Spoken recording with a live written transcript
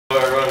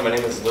everyone. My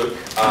name is Luke.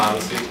 I'm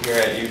a student here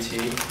at UT.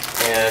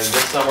 And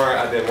this summer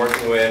I've been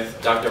working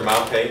with Dr.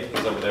 Malpe,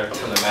 who's over there in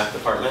the math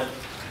department.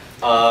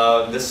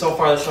 So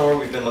far this summer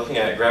we've been looking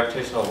at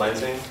gravitational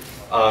lensing.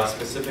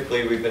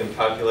 Specifically, we've been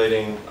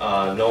calculating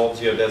Null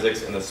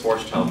Geodesics in the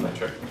Schwarzschild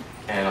metric.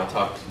 And I'll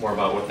talk more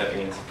about what that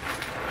means.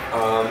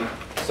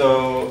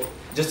 So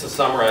just to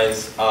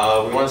summarize,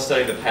 we want to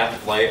study the path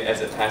of light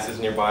as it passes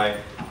nearby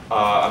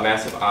a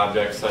massive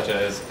object such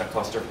as a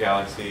cluster of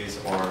galaxies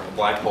or a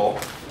black hole.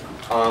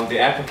 The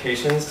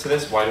applications to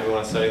this, why do we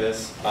want to study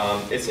this?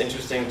 It's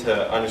interesting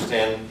to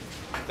understand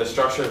the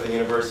structure of the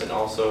universe, and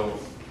also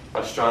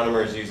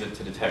astronomers use it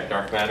to detect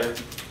dark matter.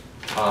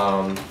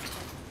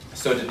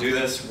 So to do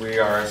this, we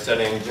are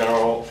studying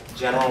general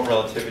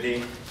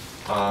relativity.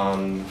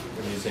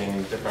 We're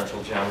using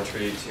differential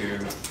geometry to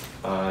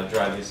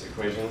drive these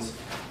equations,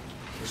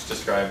 which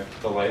describe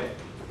the light.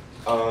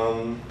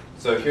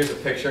 So here's a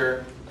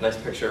picture, a nice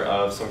picture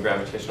of some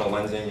gravitational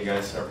lensing. You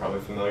guys are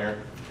probably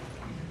familiar.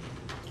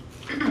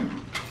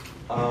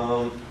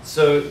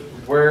 So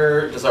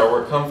where does our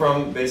work come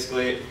from?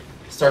 Basically, it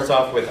starts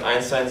off with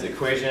Einstein's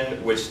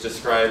equation, which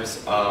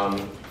describes,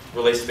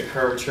 relates the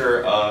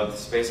curvature of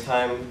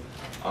space-time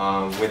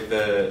with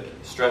the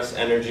stress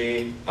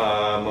energy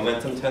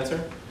momentum tensor,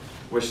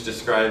 which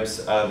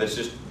describes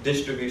the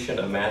distribution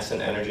of mass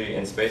and energy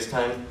in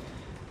space-time.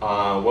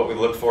 What we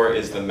look for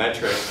is the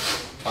metric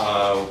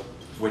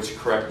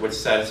which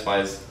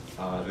satisfies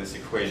this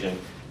equation.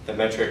 The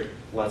metric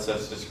lets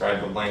us describe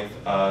the length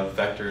of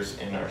vectors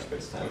in our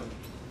space-time.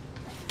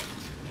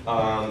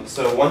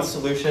 So one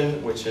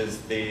solution, which is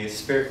the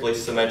spherically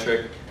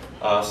symmetric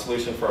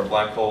solution for a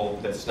black hole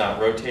that's not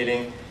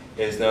rotating,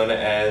 is known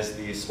as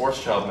the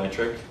Schwarzschild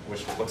metric,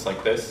 which looks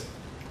like this.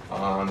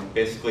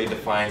 Basically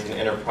defines an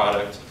inner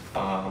product,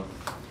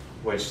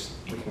 which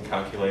we can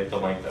calculate the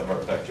length of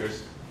our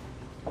vectors.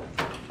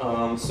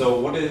 So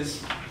what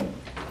is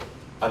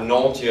a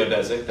null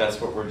geodesic? That's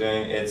what we're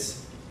doing.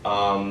 It's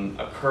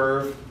a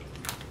curve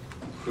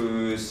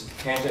whose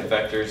tangent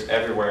vectors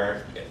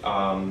everywhere,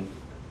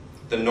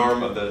 the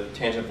norm of the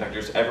tangent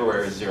vectors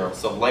everywhere is 0.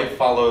 So light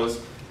follows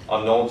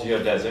a null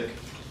geodesic.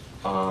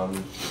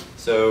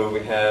 So we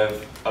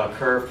have a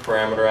curve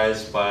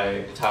parameterized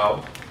by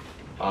tau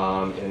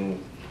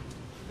in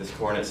this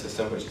coordinate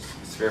system, which is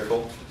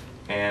spherical.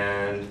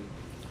 And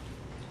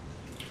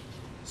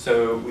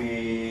so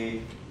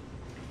we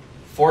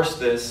force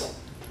this,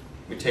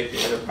 we take the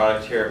inner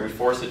product here, we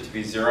force it to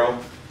be 0,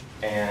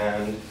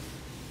 and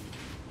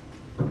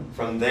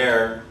from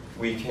there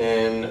we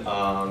can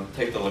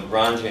take the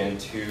Lagrangian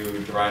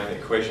to derive the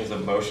equations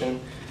of motion.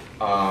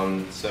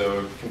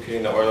 So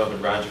computing the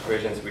Euler-Lagrange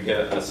equations, we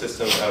get a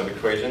system of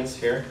equations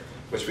here,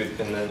 which we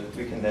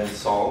can then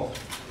solve.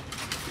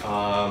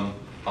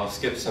 I'll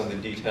skip some of the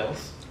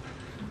details.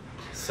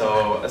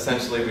 So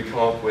essentially we come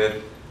up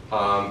with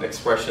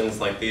expressions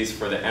like these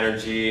for the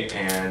energy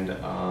and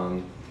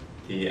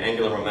the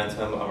angular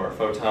momentum of our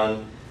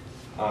photon.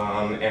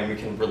 And we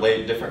can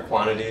relate different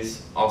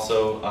quantities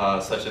also,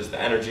 such as the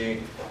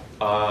energy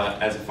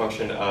as a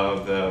function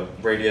of the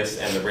radius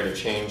and the rate of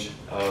change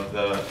of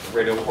the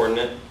radial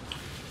coordinate.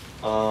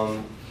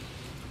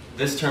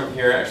 This term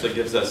here actually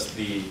gives us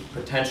the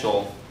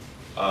potential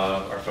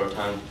of our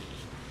photon.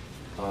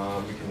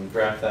 We can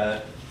graph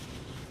that.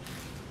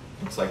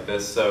 Looks like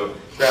this. So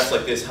graphs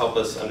like this help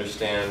us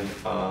understand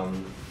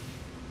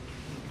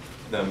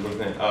the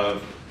movement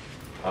of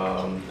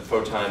the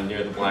photon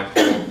near the black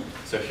hole.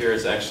 So here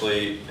is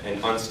actually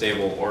an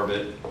unstable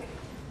orbit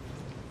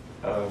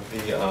of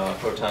the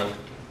photon.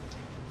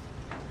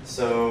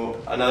 So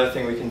another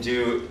thing we can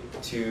do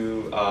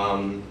to,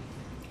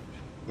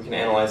 we can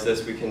analyze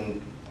this, we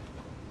can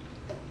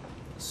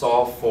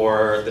solve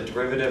for the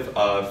derivative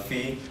of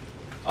phi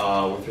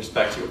with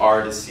respect to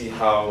r to see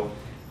how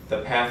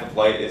the path of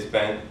light is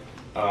bent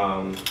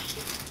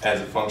as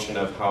a function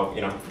of how,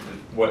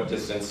 what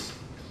distance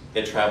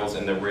it travels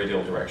in the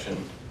radial direction.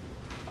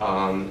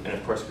 And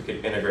of course we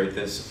could integrate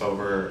this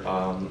over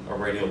a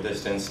radial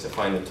distance to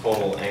find the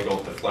total angle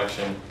of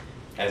deflection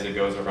as it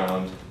goes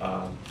around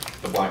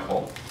the black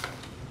hole.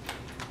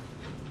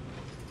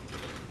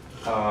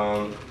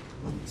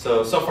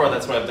 So far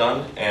that's what I've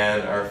done,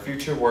 and our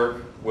future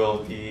work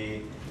will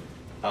be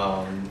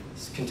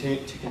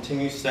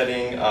continue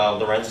studying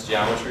Lorentz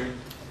geometry,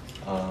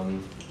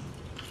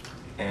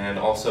 and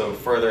also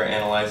further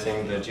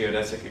analyzing the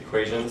geodesic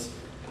equations,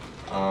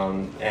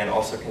 and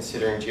also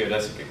considering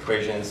geodesic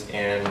equations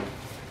in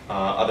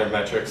other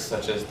metrics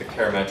such as the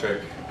Kerr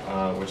metric,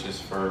 which is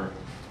for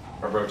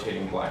a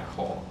rotating black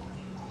hole.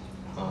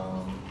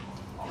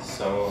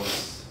 So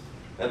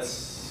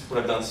that's what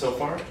I've done so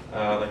far.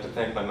 I'd like to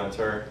thank my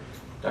mentor,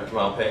 Dr.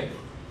 Malpe.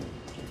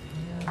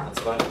 That's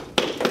about it.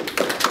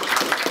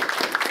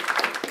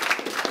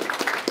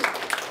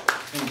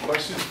 Any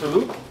questions for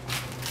Luke?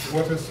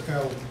 What is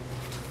L?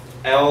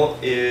 L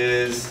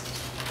is,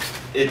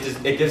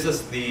 it gives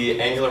us the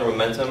angular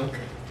momentum,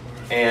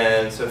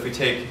 and so if we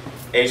take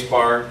h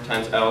bar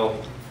times L,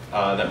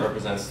 that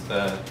represents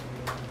the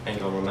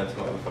angular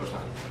momentum of a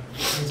photon.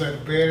 And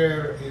that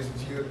barrier is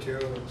due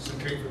to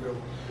centrifugal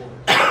force.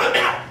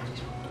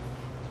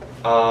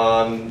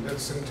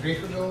 That's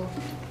centrifugal?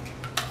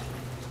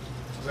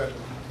 That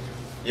one.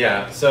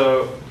 Yeah,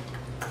 so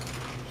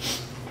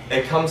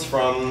it comes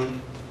from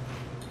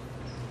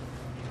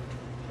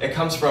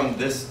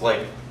this,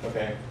 like,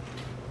 okay.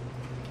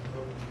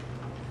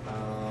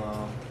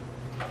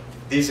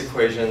 These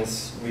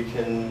equations, we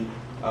can,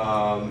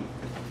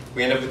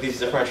 we end up with these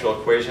differential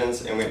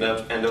equations and we end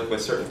up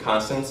with certain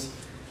constants.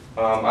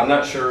 I'm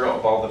not sure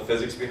of all the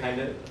physics behind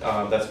it.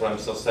 That's what I'm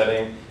still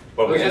studying.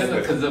 But we end up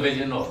with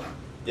conservation law.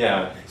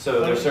 Yeah,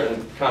 so there's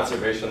certain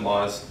conservation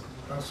laws.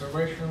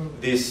 Conservation?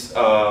 These,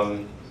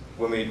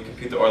 when we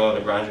compute the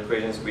Euler-Lagrange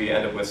equations, we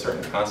end up with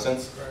certain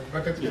constants.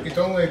 Right. But it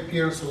only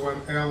appears when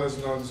L is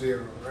not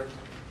zero, right?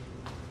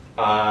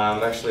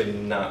 I'm actually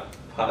not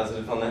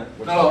positive on that.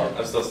 No,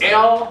 I'm still studying.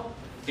 L,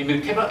 if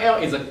the capital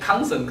L is a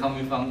constant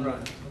coming from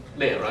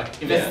there, right?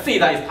 If Yeah. the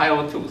theta is pi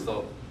over 2,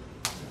 so.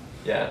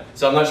 Yeah,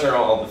 so I'm not sure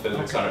all the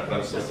physics on it, but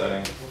I'm still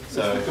studying.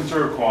 So It's the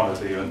conserved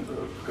quantity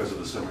because of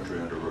the symmetry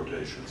under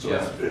rotation. So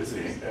Yeah. it's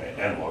the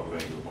analog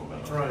of angular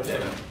momentum. Right. yeah,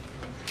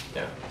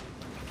 yeah.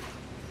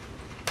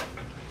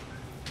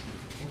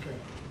 Okay.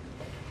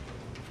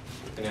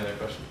 Any other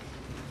questions?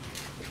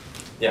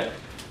 Yeah.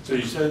 So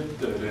you said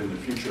that in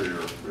the future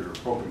you're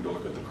hoping to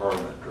look at the Carr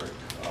metric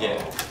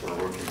Yeah. for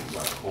working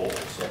black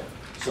holes. Yeah.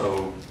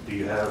 So do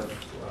you have,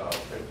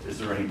 is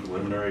there any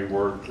preliminary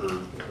work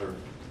or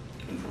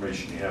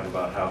information you have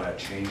about how that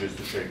changes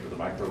the shape of the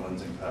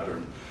microlensing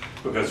pattern?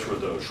 Because for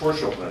the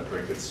Schwarzschild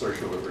metric, it's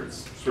circular, it's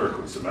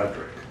spherically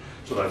symmetric.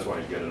 So that's why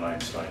you get an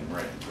Einstein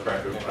ring. But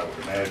Right, I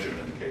would imagine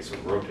in the case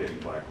of a rotating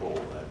black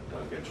hole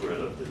that gets rid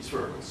of the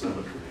spherical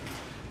symmetry.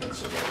 And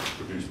so that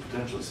would produce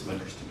potentially some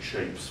interesting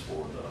shapes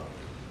for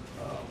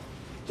the,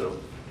 so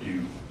do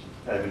you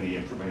have any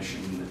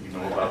information that you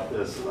know about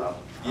this, about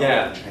how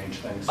Yeah. to change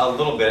things? A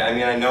little bit. I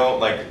mean, I know,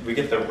 like, we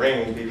get the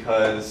ring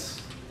because,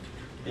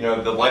 you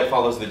know, the light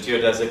follows the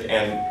geodesic,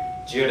 and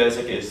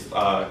geodesic is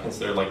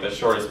considered like the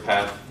shortest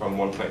path from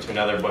one point to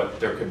another, but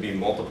there could be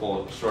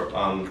multiple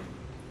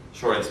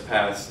shortest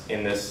paths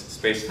in this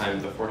space-time,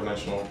 the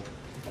four-dimensional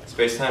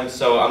space-time.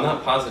 So I'm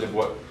not positive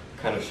what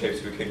kind of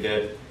shapes we could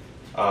get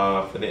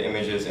for the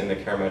images in the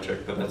Carr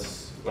metric, but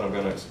that's what I'm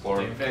going to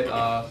explore. In fact,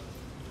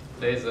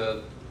 there's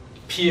a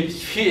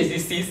PhD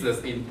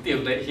thesis in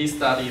theory that he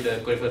studied the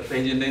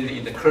gravitational lensing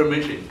in the Carr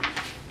metric,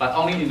 but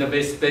only in the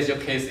very special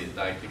cases,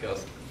 like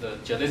because the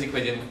geodesic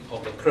equation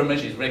of the Carr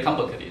metric is very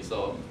complicated.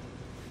 So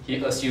he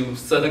assumes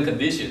certain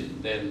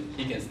conditions, then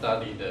he can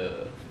study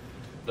the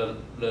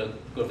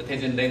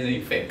gravitational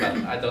lensing effect.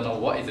 But I don't know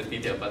what is the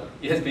detail, but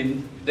it has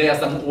been, there are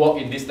some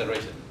work in this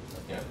direction.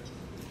 Yeah.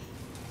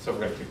 So we're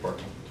going to keep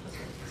working.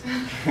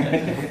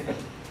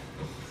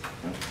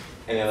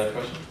 Any other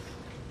questions?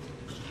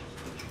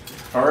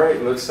 All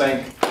right, let's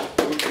thank